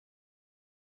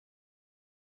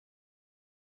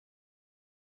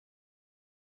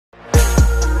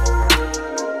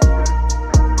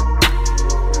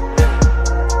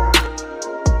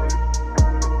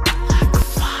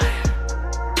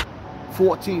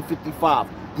1455,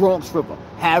 Bronx River,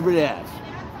 Harvard Ave.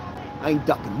 I ain't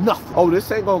ducking nothing. Oh, this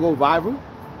ain't gonna go viral.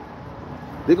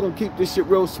 They're gonna keep this shit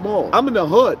real small. I'm in the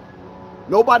hood.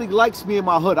 Nobody likes me in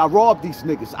my hood. I robbed these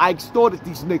niggas. I extorted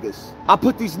these niggas. I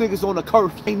put these niggas on the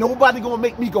curfew. Ain't nobody gonna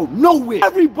make me go nowhere.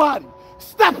 Everybody,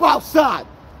 step outside.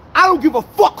 I don't give a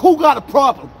fuck who got a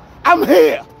problem. I'm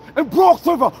here in Bronx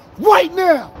River right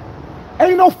now.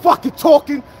 Ain't no fucking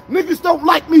talking. Niggas don't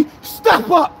like me. Step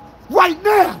up right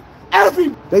now.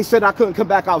 They said I couldn't come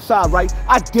back outside, right?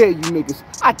 I dare you niggas.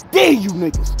 I dare you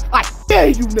niggas. I dare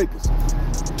you niggas.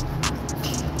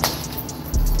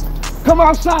 Come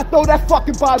outside, throw that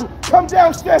fucking bottle. Come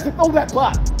downstairs and throw that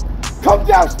bottle. Come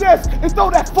downstairs and throw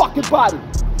that fucking bottle.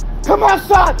 Come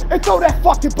outside and throw that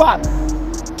fucking bottle.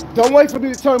 Don't wait for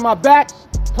me to turn my back.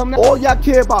 Come all y'all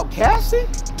care about Cassie?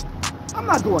 I'm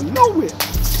not going nowhere.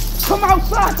 Come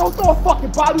outside, don't throw a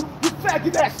fucking bottle, you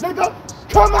faggot ass nigga.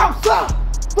 Come outside.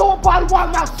 Throw a bottle while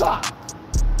I'm outside.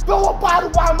 Throw a bottle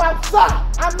while I'm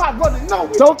outside. I'm not running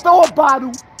nowhere. Don't throw a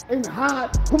bottle and hide.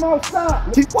 Come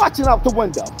outside. Keep watching out the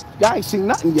window. Y'all ain't seen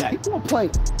nothing yet. Keep on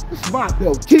playing. This is my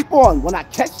building. Keep on. When I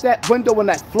catch that window and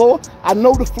that floor, I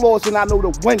know the floors and I know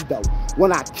the window.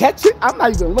 When I catch it, I'm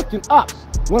not even looking up.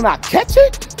 When I catch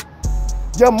it,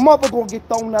 your mother gonna get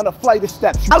thrown down a flight of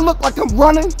steps. I look like I'm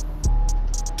running.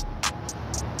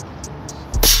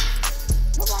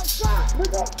 Come outside,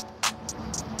 nigga.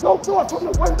 Don't do it from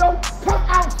the window. Come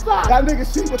outside. Y'all niggas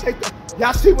see what they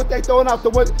y'all see what they throwing out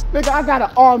the window? Nigga, I got an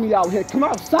army out here. Come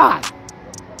outside.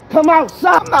 Come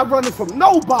outside. I'm not running from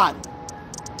nobody.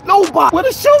 Nobody. Where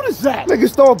the shooters at?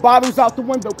 Niggas throwing bottles out the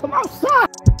window. Come outside.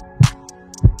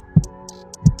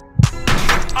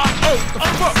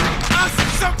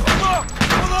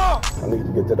 I need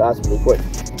to get to the hospital quick. At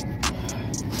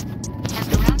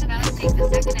the roundabout, take the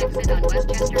second exit on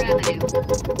Westchester Avenue.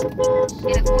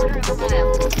 In a quarter of a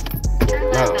mile.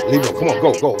 Nah, leave it. Come on,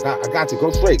 go. I got you.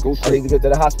 Go straight. I need to get to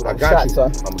the hospital. I got you.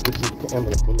 Son. I'm gonna get you the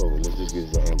ambulance. Pull over. Let's just get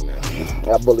your ambulance.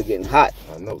 That bullet getting hot.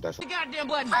 I know. That's The goddamn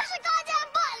button. Push the goddamn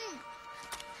button.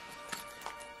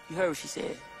 You heard what she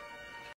said.